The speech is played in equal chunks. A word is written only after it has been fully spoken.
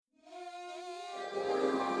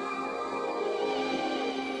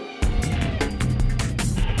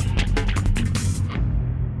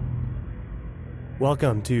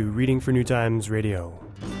Welcome to Reading for New Times Radio.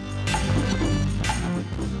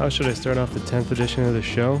 How should I start off the 10th edition of the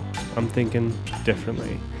show? I'm thinking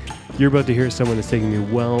differently. You're about to hear someone that's taken me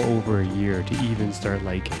well over a year to even start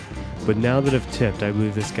liking. But now that I've tipped, I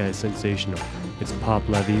believe this guy is sensational. It's Pop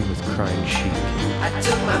Levy with Crying Chic. I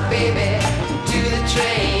took my baby to the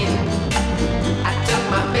train. I took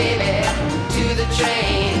my baby to the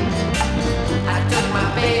train. I took my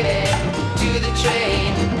baby to the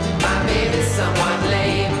train. My baby's somewhat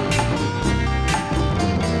lame.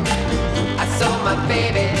 I saw my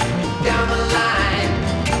baby down the line.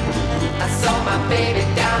 I saw my baby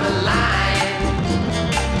down the line.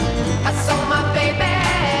 I saw my baby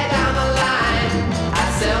down the line. I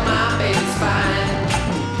said my baby's fine.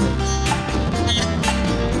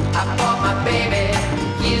 I bought my baby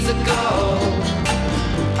years ago.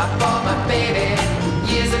 I bought my baby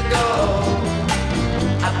years ago.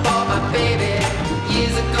 I bought my baby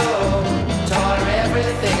years ago. Taught her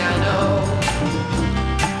everything I know.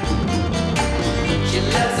 She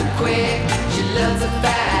loves it quick, she loves it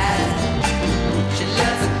fast. She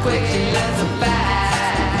loves it quick, she loves it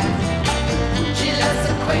fast. She loves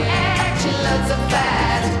it quick, she loves it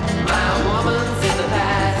fast. My woman's in the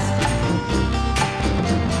past.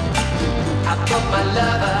 I put my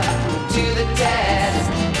lover to the test.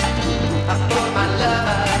 I put my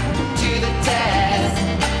lover to the test.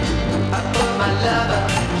 I put my lover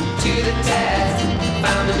to the test.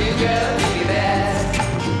 Found a new girl who'd be best.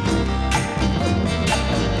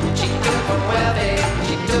 She took from wealthy,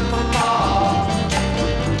 she took from poor.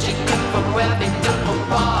 She took from wealthy, took from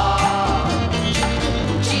poor.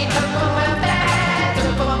 She took from wealthy,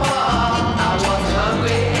 took from poor. I wasn't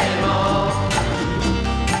hungry anymore.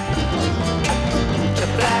 The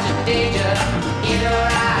flash of danger in her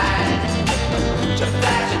eye. The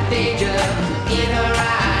flash of danger in her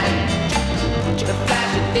eye. The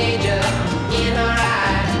flash of danger in her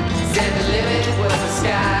eye. Said the limit was the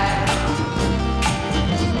sky.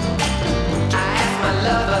 I asked my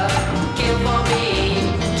lover, kill for me.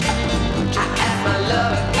 I asked my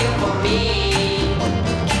lover, kill for me.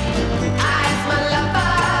 I asked my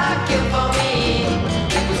lover, kill for me.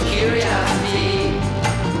 It was curiosity.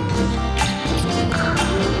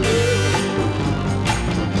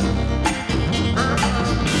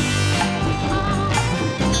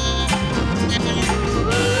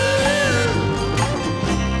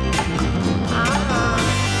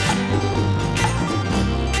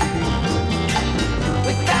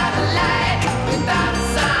 Without a light, without a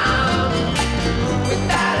sound.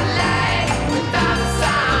 Without a light, without a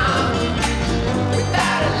sound.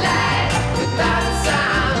 Without a light, without a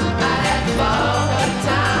sound. I had to fall out of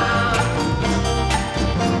town.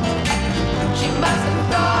 She must have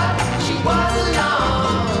thought she was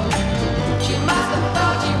alone. She must have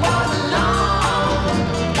thought she was alone.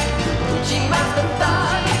 She must have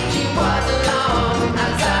thought she was alone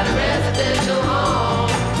outside a residential home.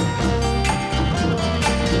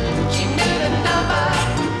 She knew the number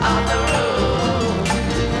of the room.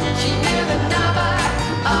 She knew the number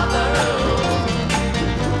of the room.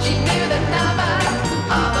 She knew the number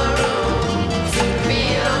of the room. Soon to be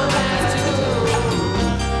a man's tomb.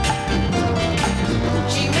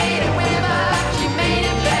 She made it whimper, she made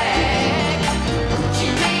it beg. She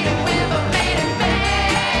made it whimper, made it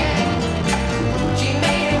beg. She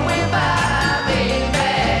made it whimper, made it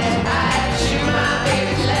beg. I had to shoot my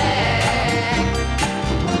baby's leg.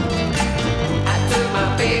 I took my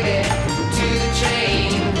baby to the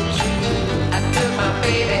train. I took my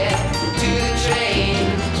baby to the train.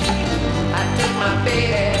 I took my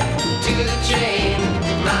baby to the train.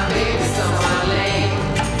 My baby's somewhat lame.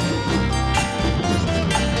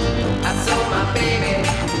 I sold my baby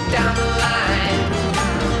down the line.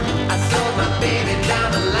 I sold my baby down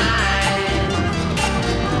the line.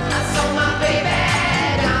 I sold my baby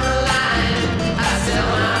down the line. I said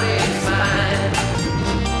my baby's mine.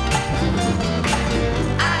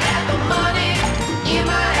 I had the money in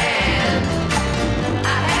my hand.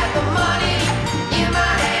 I had the money in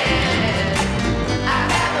my hand. I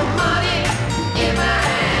had the money in my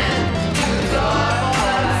hand. To the door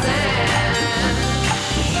for the sand.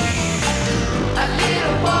 A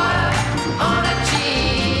little water on a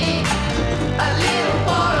cheek. A little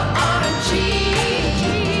water on a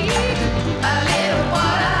cheek. A little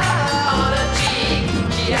water on a cheek.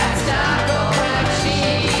 She had stock on her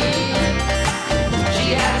cheek. She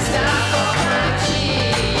had stock on her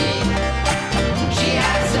cheek. She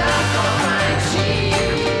had stock on her cheek.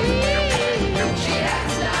 She had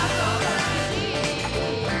stock on her cheek.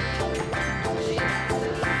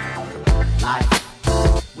 Life,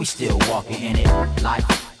 we still walking in it. Life,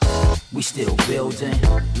 we still building.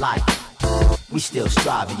 Life, we still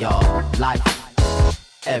striving, y'all. Life,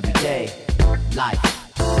 every day, life.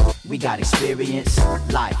 We got experience,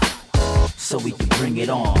 life. So we can bring it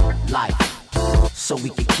on, life. So we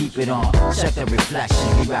can keep it on. Check the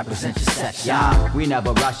reflection, we represent your section. Yeah, we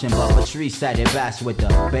never rushing, but Patrice said it best with the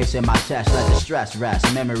bass in my chest. Let the stress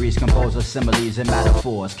rest. Memories compose of similes and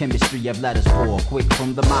metaphors. Chemistry of letters pour, quick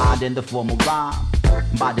from the mind in the formal rhyme.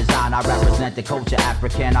 By design, I represent the culture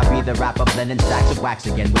African. I be the rapper blending stacks of wax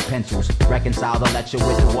again with pencils. Reconcile the lecture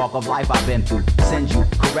with the walk of life I've been through. Send you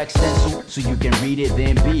correct stencil so you can read it,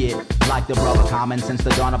 then be it. Like the brother common since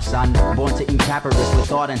the dawn of sun. Born to eat papyrus with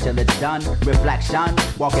thought until it's done. Reflection,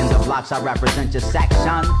 walking the blocks, I represent your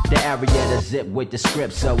section. The area to zip with the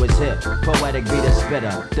script, so it's hip. Poetic be the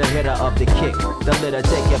spitter, the hitter of the kick. The litter,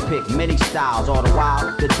 take your pick, many styles all the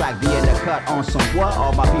while. The track be in the cut on some what?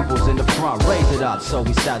 All my people's in the front, raise it up so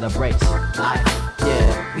we celebrate life.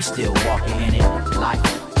 Yeah, we still walking in it,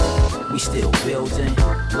 life. We still building,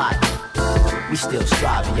 life. We still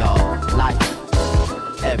striving, y'all, life.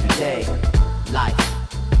 Every day, life.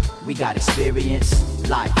 We got experience,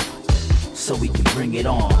 life. So we can bring it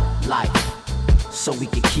on, life. So we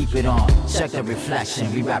can keep it on. Check the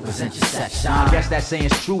reflection, we represent your section. I guess that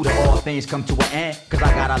saying's true, that all things come to an end. Cause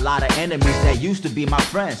I got a lot of enemies that used to be my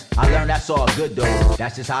friends. I learned that's all good though,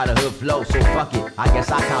 that's just how the hood flows. So fuck it, I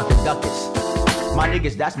guess I count the ducats. My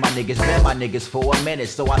niggas, that's my niggas, been my niggas for a minute.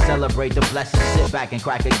 So I celebrate the blessings, sit back and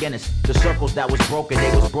crack a Guinness. The circles that was broken,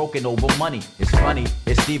 they was broken over money. It's funny,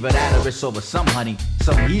 it's Steven Adams over some honey.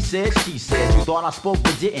 Some he said, she said, you thought I spoke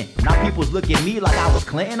but didn't. Now people's look at me like I was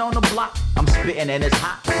Clinton on the block. I'm spitting and it's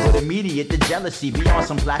hot, but immediate the jealousy. Beyond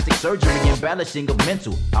some plastic surgery, embellishing of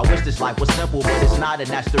mental. I wish this life was simple, but it's not and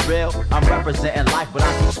that's the real. I'm representing life, but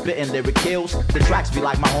I keep spitting lyric kills. The tracks be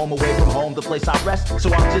like my home away from home, the place I rest.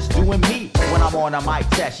 So I'm just doing me when I'm on a mic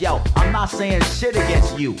test. Yo, I'm not saying shit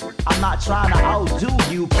against you. I'm not trying to outdo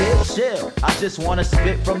you, kid, chill. I just wanna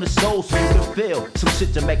spit from the soul so you can feel some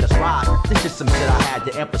shit to make us ride. This is some shit I had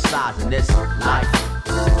to emphasize in this life.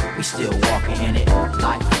 We still walking in it,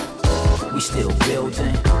 life. We still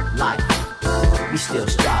building, life. We still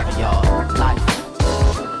striving, y'all, life.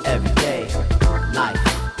 Every day, life.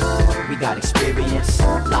 We got experience,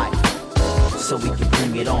 life. So we can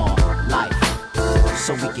bring it on, life.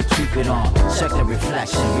 So we can keep it on. Check the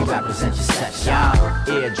reflection, we represent your section. Yeah,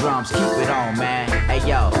 eardrums, keep it on, man. Hey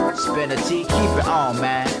yo, spin a T, keep it on,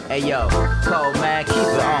 man. Hey yo, cold man, keep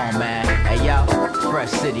it on, man. Hey yo, Fresh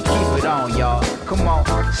City, keep it on, y'all. Come on,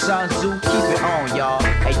 Sun Tzu, keep it on, y'all.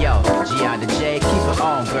 Hey yo, Gian the J, keep it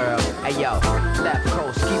on, girl. Hey yo, Left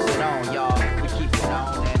Coast, keep it on, y'all. We keep it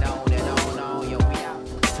on and on and on, yo, we out.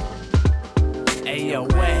 Hey yo,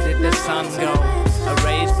 where did the sun go?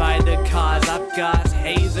 Erased by the cars I've got,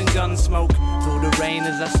 haze and gun smoke. Through the rain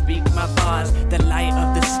as I speak my bars. The light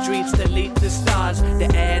of the streets delete the stars. The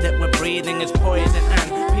air that we're breathing is poison,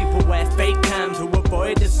 and people wear fake cams who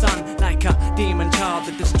avoid the sun. Like a demon child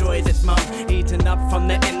that destroys its mum. Eaten up from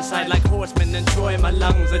the inside like horsemen in Troy. My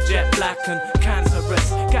lungs are jet black and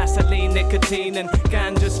cancerous. Gasoline, nicotine and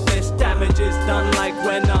ganja spliffs. Damages done like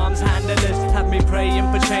when arms handlers have me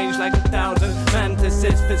praying for change like 1,000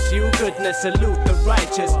 fantasies. Pursue goodness, salute the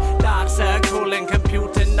righteous. Dark circle and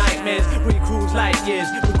computer nightmares. We cruise light years,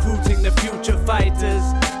 recruiting the future fighters.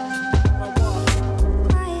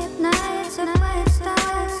 Quiet nights and quiet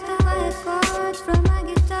stars, quiet chords from my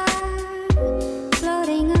guitar,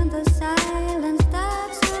 floating on the silence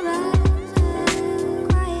that surrounds us.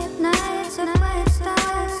 Quiet nights and quiet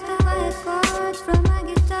stars, quiet chords from my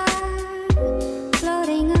guitar,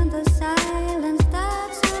 floating on the silence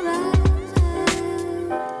that surrounds us.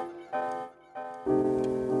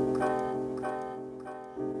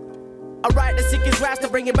 I write the sickest raps to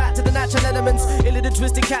bring it back to the natural elements. Ill the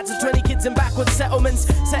twisted cats and 20 kids in backward settlements.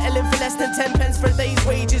 Settling for less than 10 pence for a day's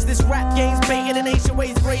wages. This rap game's baited in ancient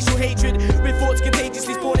ways of racial hatred. With thoughts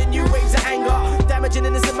contagiously spawning new waves of anger. Damaging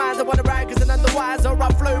innocent minds, I wanna ride cause none the wiser.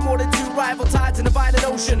 I flow more than two rival tides in a violent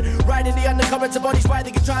ocean. Riding the undercurrents of bodies why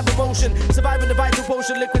they can drive emotion. Surviving the vital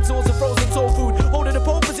potion, liquid source of frozen soul food. Holding the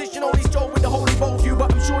pole position, only stroll with the holy bowl view.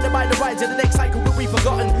 But I'm sure that by the ride to the next cycle will be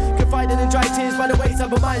forgotten. Confiding in dry tears by the ways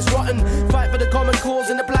of my mind's rotten. Fight for the common cause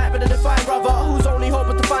and the black but the defined brother. Whose only hope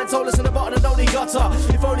but to find solace in the bottom of lonely gutter.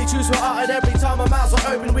 If only truths were uttered every time my mouths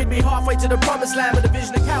were open, we'd be halfway to the promised land but the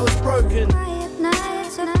vision of cowards broken. Quiet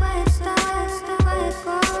nights and quiet stars, quiet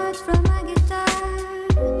chords from my guitar,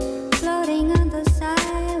 floating on the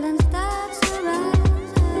silence that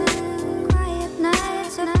surrounds us. Quiet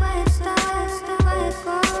nights and quiet stars, quiet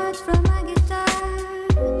chords from my guitar,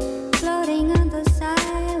 floating on the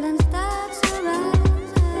silence that surrounds us.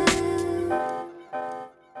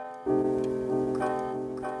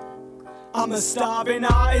 I'm I'm a starving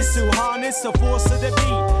artist who harness the force of the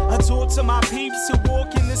beat. I talk to my peeps who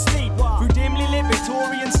walk in the sleep through dimly lit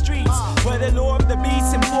Victorian streets, where the law of the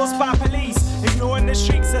beast enforced by police, ignoring the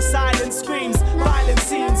shrieks of silent screams, violent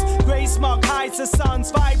scenes. Grey smoke hides the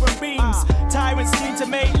sun's vibrant beams. Tyrants need to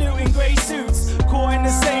make loot in grey suits, caught in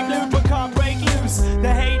the same loop but can't break loose.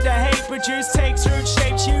 The hate produce takes root,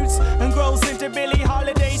 shapes, shoots, and grows into Billie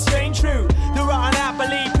Holiday's strange root. The rotten apple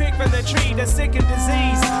picked from the tree, the sick and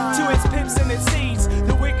disease, to its pips and its seeds.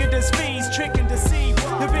 The wicked as fleas, trick and deceive.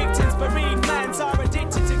 The victims bereaved lands are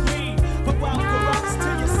addicted to greed, but wealth corrupts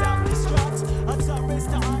till you self-destruct. A tough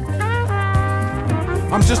to uplift.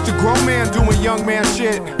 I'm just a grown man doing young man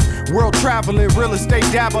shit. World traveling, real estate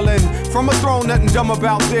dabbling. From a throne, nothing dumb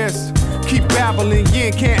about this. Keep babbling,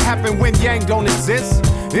 yin can't happen when yang don't exist.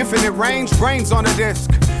 Infinite range, brains on a disc.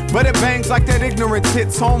 But it bangs like that ignorance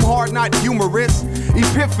hits home hard, not humorous.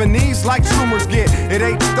 Epiphanies like Schumer's get. At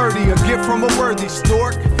age 30, a gift from a worthy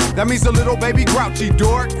stork. That means a little baby grouchy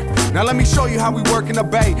dork. Now let me show you how we work in the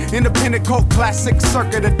bay. Independent Coke classic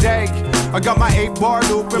circuit a day. I got my 8-bar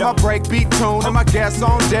loop and my breakbeat tune and my gas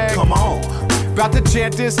on deck. Come on. About to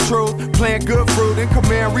chant this truth, plant good fruit and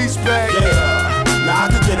command respect. Yeah. Now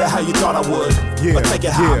I could get it how you thought I would, but take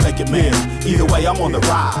it how I make it, man. Either way, I'm on the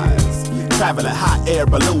rise. Traveling hot air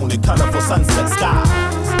balloon in colorful sunset skies.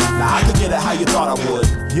 Now I could get it how you thought I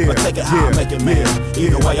would, but take it how I make it, man.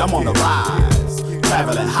 Either way, I'm on the rise.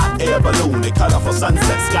 Traveling hot air balloon in colorful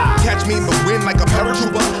sunset skies. Catch me in the wind like a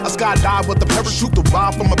paratrooper. I skydive with a parachute to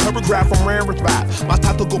ride from a paragraph from rare and rap. My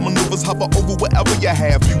tactical maneuvers hover over whatever you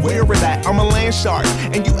have. Beware of that. I'm a land shark,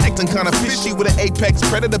 and you acting kinda fishy with an apex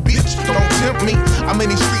predator, bitch. Don't tempt me. I'm in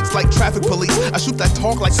these streets like traffic police. I shoot that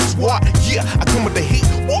talk like SWAT. Yeah, I come with the heat.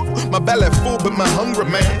 Woo! My belly full, but my hunger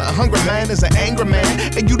man. A hungry man is an angry man.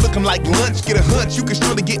 And you looking like lunch. Get a hunch. You can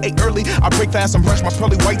surely get ate early. I break fast and brush. My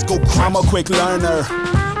pearly whites go crunch. I'm a quick learner.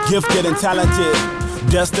 Gifted and talented,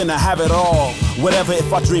 destined to have it all. Whatever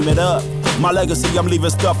if I dream it up. My legacy, I'm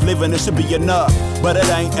leaving stuff living, it should be enough. But it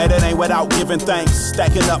ain't without giving thanks.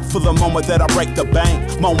 Stacking up for the moment that I break the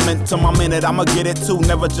bank. Moment to my minute, I'ma get it too.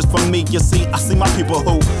 Never just for me, you see, I see my people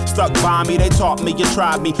who stuck by me, they taught me, you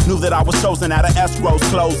tried me. Knew that I was chosen out of escrows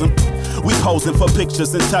closing. We posing for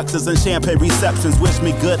pictures and tuxes and champagne receptions. Wish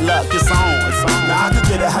me good luck, it's on. Now I could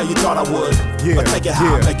get it how you thought I would, but take it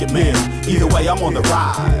how I make it, man. Either way, I'm on the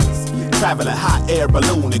rise. Traveling hot air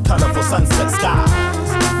balloon in colorful sunset skies.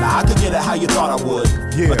 Now I could get it how you thought I would,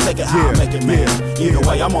 but take it how I make it, man. Either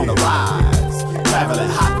way, I'm on the rise. Traveling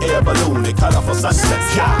hot air balloon in colorful sunset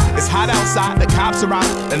skies. It's hot outside, the cops are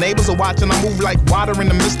out. The neighbors are watching, I move like water in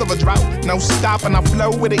the midst of a drought. No stopping, I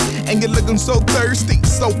flow with it. And you're looking so thirsty,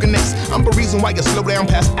 soaking this. I'm the reason why you slow down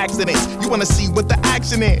past accidents. You wanna see what the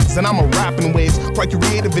action is. And I'm a rapping waves, quite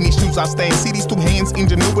creative in these shoes I stand. See these two hands,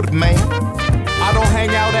 ingenuitive, man. I don't hang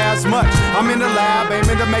out as much. I'm in the lab,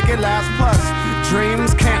 aiming to make it last. Plus,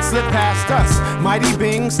 dreams can't slip past us. Mighty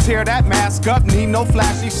beings tear that mask up. Need no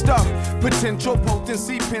flashy stuff. Potential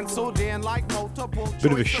potency penciled in like multiple.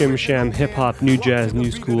 Bit of a shim sham, hip hop, new jazz,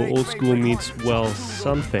 new school, old school meets, well,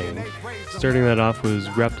 something. Starting that off was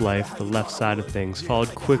Rep Life, the left side of things,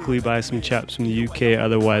 followed quickly by some chaps from the UK,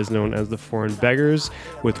 otherwise known as the Foreign Beggars,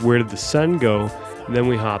 with Where Did the Sun Go? And then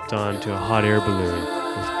we hopped on to a hot air balloon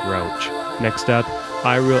with Grouch. Next up,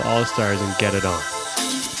 iReal All Stars and Get It On.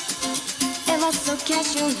 Ever so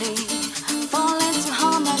casually fall into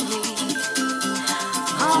harmony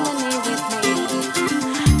with me.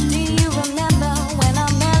 Do you remember when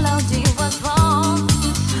our melody was wrong?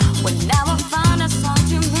 When now I found a song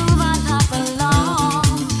to move our life along.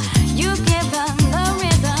 You given the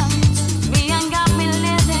rhythm to me and got me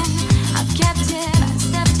living. I kept it, I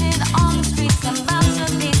stepped it on the streets. I'm about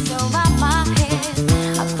to be so out my head.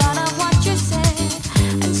 I thought of what you said,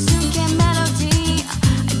 and soon came melody.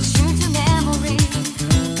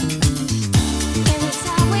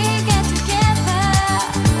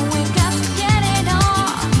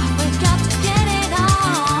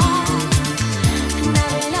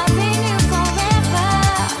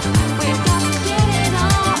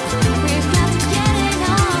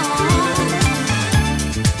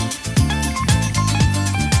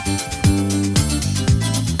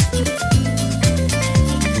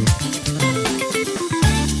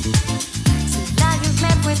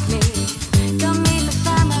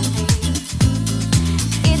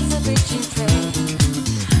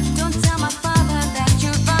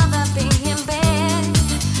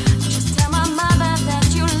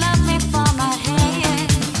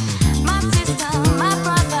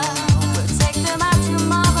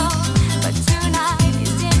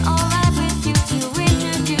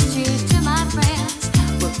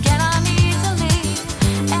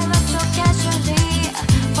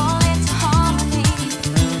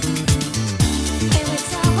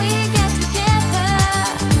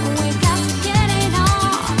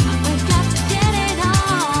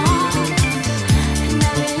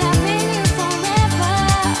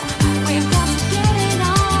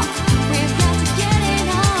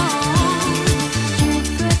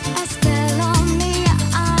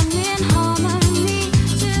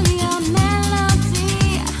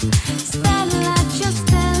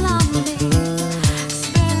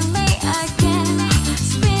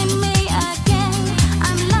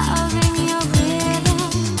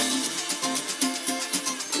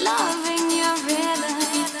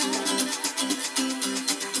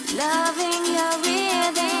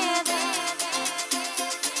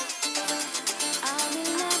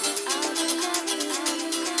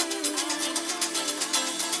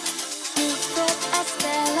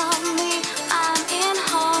 spell on me. I'm in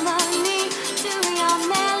harmony to your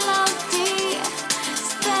melody.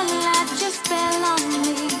 Spell like your spell on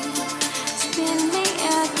me. Spin me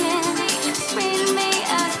again, spin me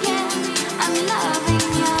again. I'm loving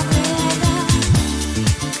your rhythm,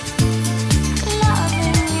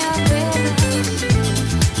 loving your rhythm,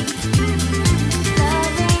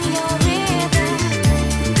 loving your rhythm,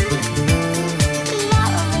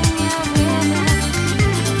 loving your rhythm, loving your rhythm.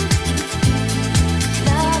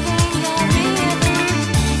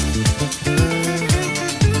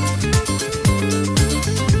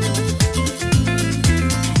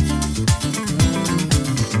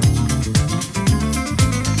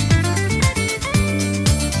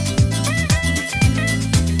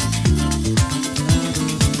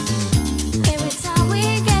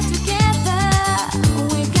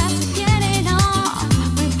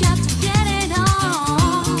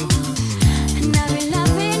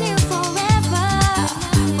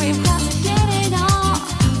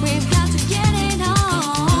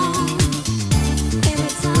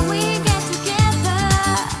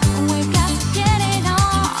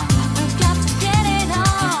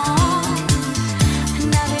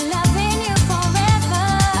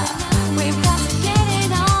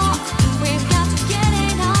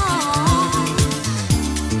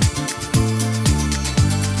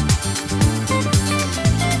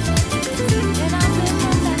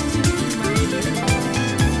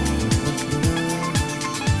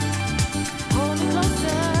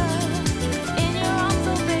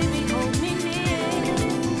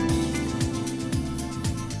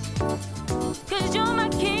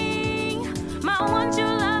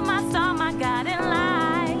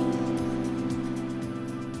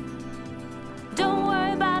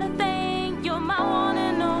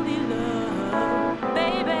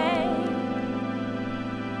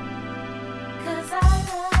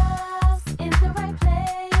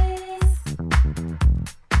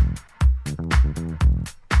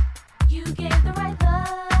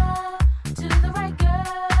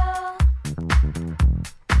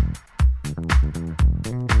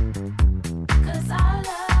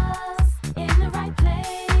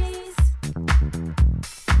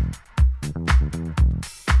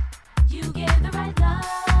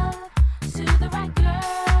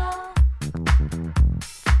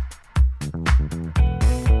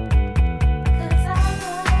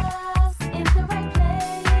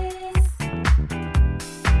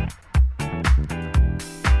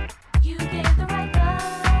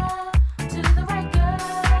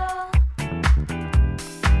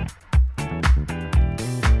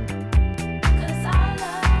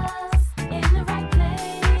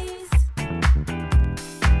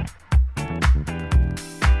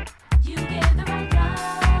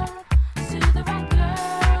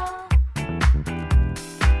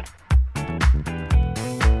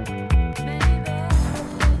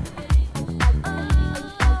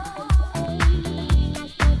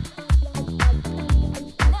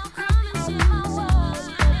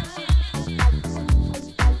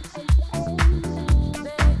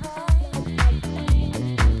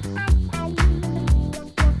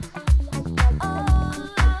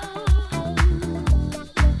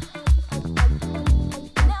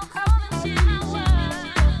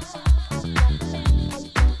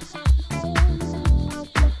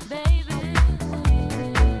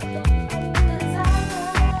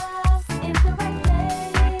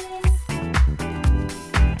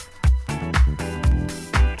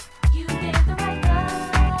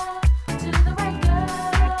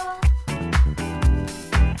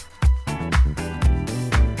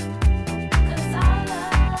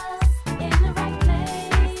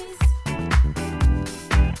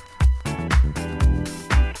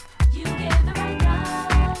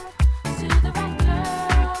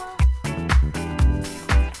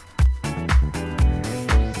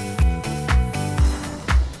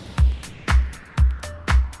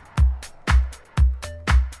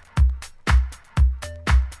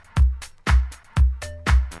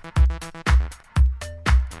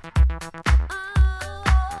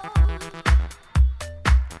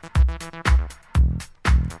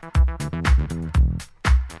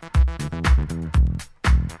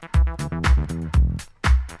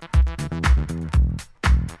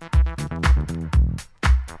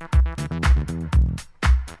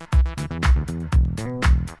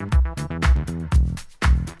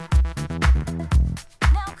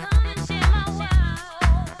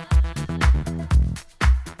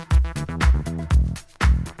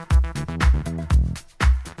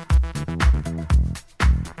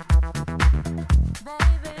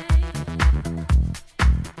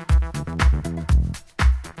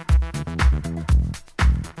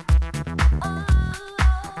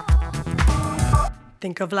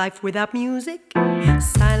 Think of life without music?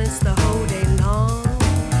 Silence the whole day long.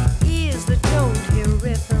 Ears that don't hear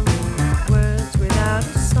rhythm. Words without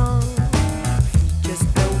a song.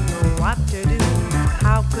 Just don't know what to do.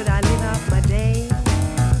 How could I live out my days?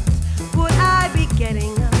 Would I be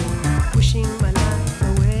getting up, pushing my life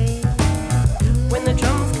away? When the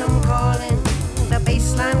drums come calling, the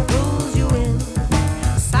bass line pulls you in.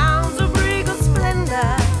 Sounds of regal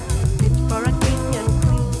splendor, fit for a king and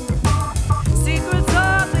queen. Secrets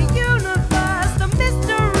of the universe, the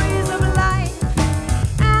mysteries of life,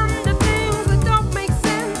 and the things that don't make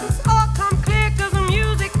sense all come clear 'cause the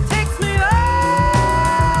music takes me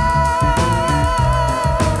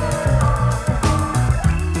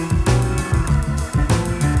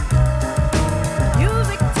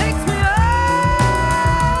Music takes me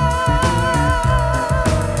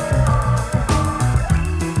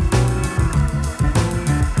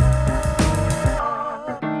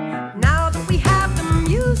Now that we have the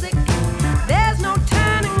music, there's no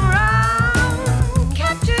turning round.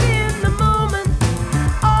 Captured in the moment,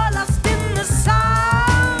 all lost in the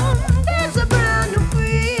sound. There's a brand new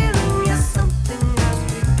feeling, yes, something has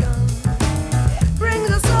begun. Brings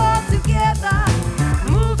us all together,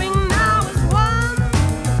 moving now as one.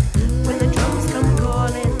 When the drums come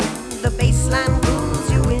calling, the bass line pulls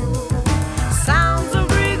you in. Sounds of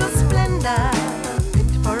regal splendor, fit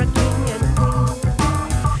for a king and queen.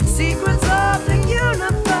 Secrets of the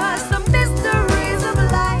universe, the mysteries of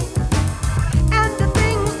life, and the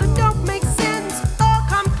things that don't make sense all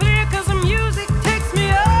come clear 'cause the music takes me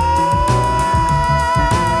up.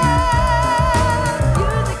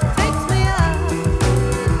 Music takes me up.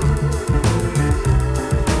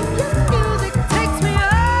 Yes, music takes me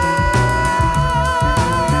up.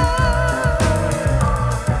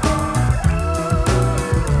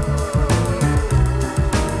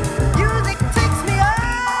 Music takes me up.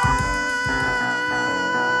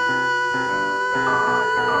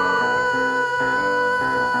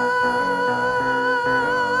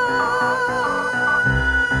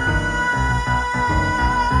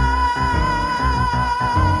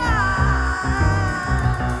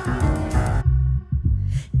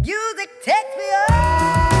 Music takes me up.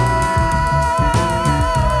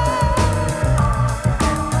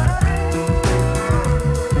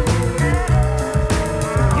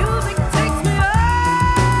 Music takes me up.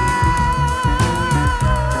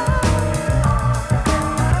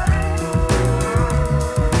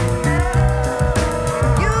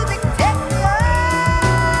 Music takes me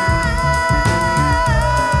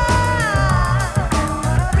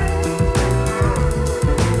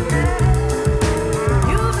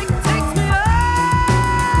Music takes me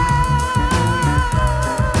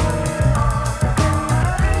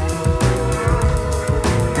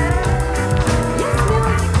Yes,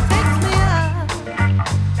 music takes me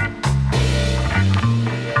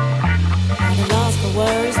At a loss for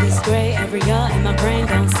words, this gray area in my brain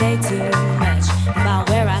don't say too much about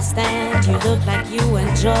where I stand. You look like you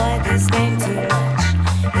enjoy this game too much.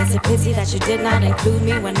 It's a pity that you did not include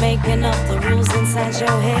me when making up the rules inside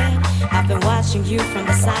your head. I've been watching you from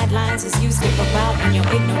the sidelines as you skip about in your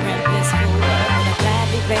ignorant, blissful world. Would have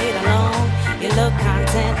gladly played alone. You look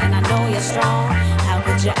content and I know you're strong. How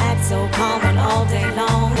could you act so calm when all day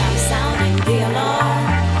long I'm sounding the alarm?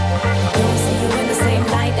 Don't see you in the same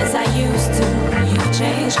light as I used to. You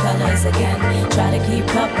change colors again. Try to keep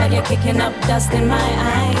up, but you're kicking up dust in my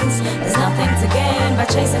eyes. There's nothing to gain by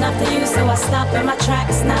chasing after you, so I stop in my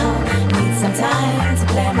tracks now. Need some time to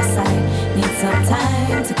clear my sight. Need some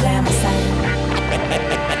time to clear my sight.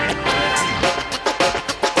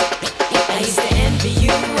 I used to envy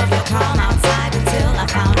you of your calm outside until I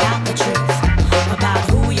found out the truth about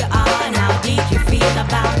who you are and how deep you feel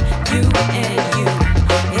about you and you.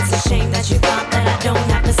 It's a shame that you thought that I don't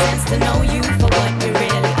have the sense to know you for what you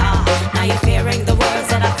really are. Now you're fearing the words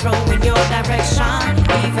that I throw in your direction.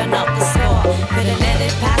 Even up the score, could've let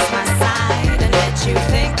it pass my side and let you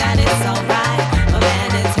think that it's alright. But man,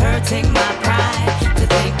 it's hurting my pride to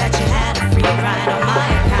think that you had a free ride on my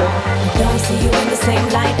account. Don't see you in the same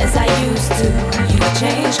light as I used to. You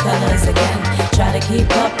change colors again. Try to keep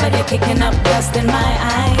up, but you're kicking up dust in my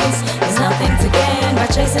eyes. There's nothing to gain by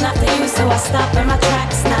chasing after you, so I stop in my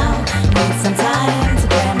tracks now. Need some time to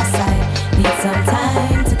clear my sight. Need some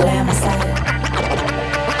time to clear my sight.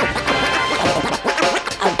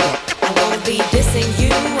 I won't be dissing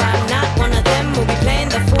you. I'm not one of them who'll be playing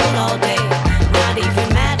the fool all day. Not even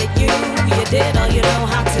mad at you. You did all you know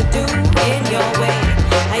how to do in your way.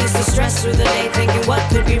 I used to stress through the day thinking what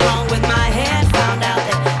could be wrong with my head. Found out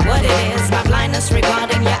that what it is, my blindness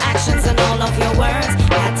regarding your actions and all of your words.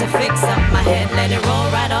 Had to fix up my head, let it roll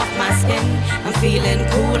right off my skin. skin. I'm feeling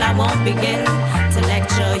cool, I won't begin to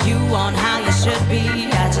lecture you on how you should be.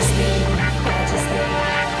 I just leave.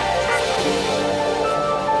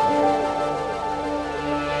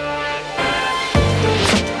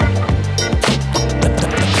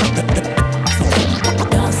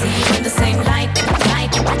 Don't see you in the same light as I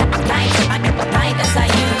used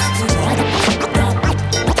to.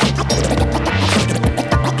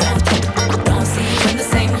 Don't see you in the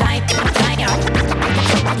same light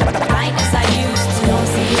as I used to. Don't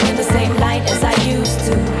see you in the same light as I used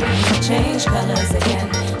to. Change colors again.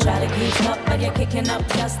 Try to keep up, but you're kicking up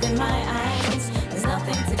dust in my eyes. There's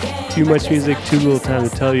nothing to gain. Too much music, too little time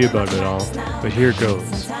to tell you about it all, but here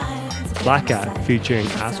goes. Black Cat featuring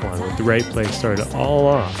Aswan with The Right Place started all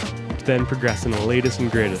off, then progressing the latest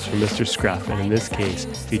and greatest from Mr. Scruff, and in this case,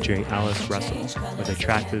 featuring Alice Russell, with a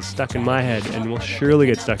track that's stuck in my head and will surely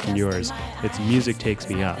get stuck in yours. It's Music Takes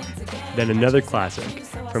Me Up. Then another classic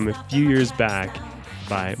from a few years back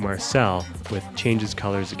by Marcel with Changes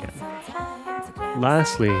Colors Again.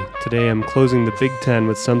 Lastly, today I'm closing the Big Ten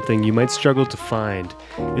with something you might struggle to find.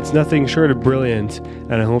 It's nothing short of brilliant,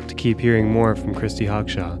 and I hope to keep hearing more from Christy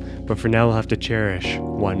Hawkshaw, but for now we'll have to cherish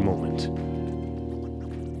one moment.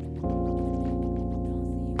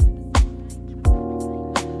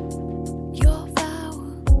 Your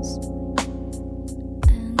vowels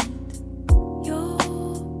and your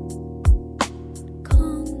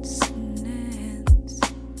consonants,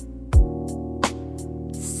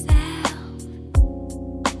 sound,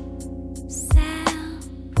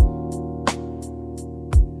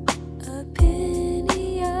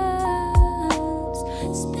 opinions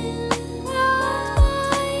spin round my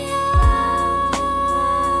eyes.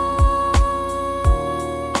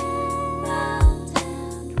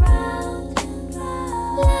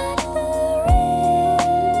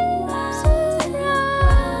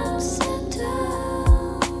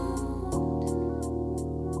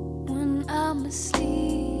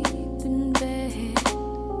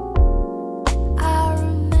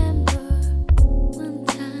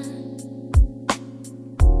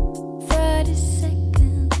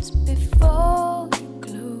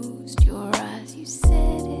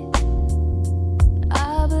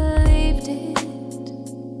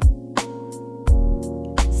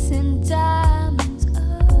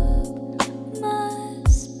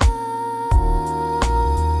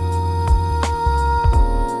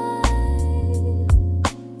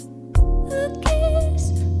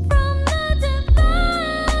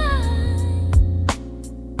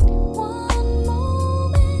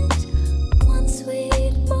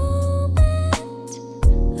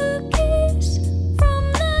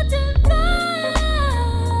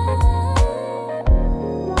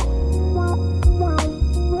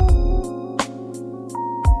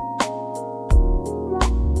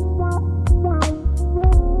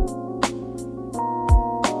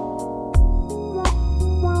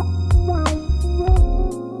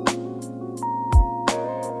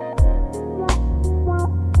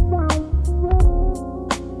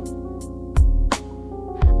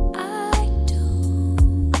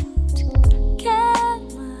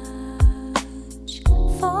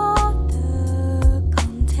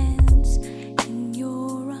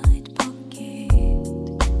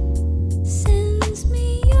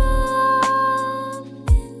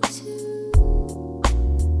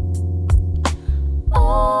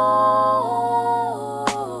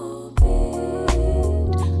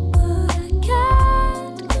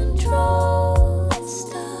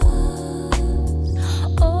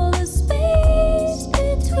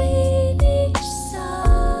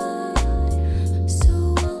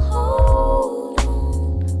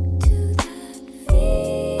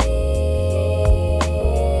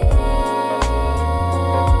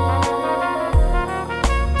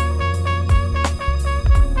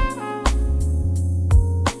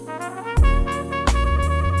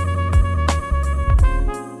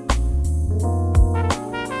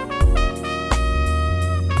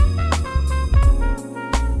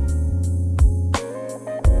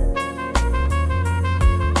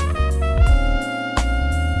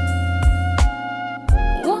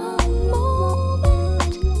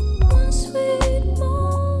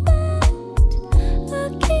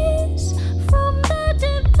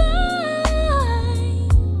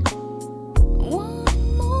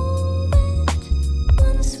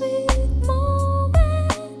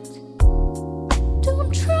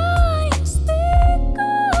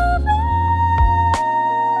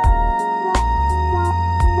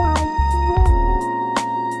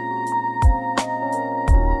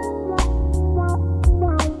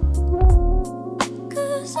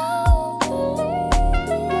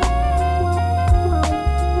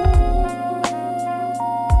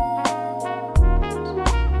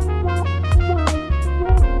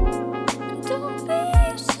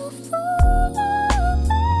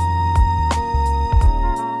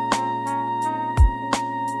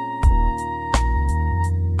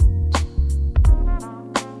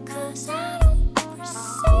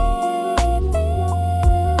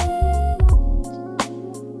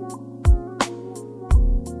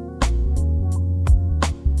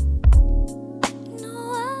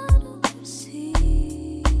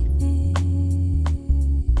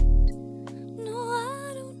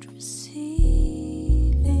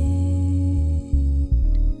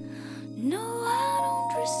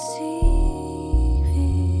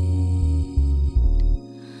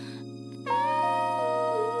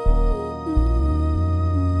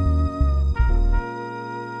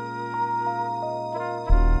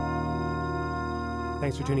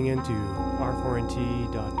 Thanks for tuning in to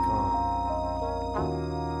r4nt.com.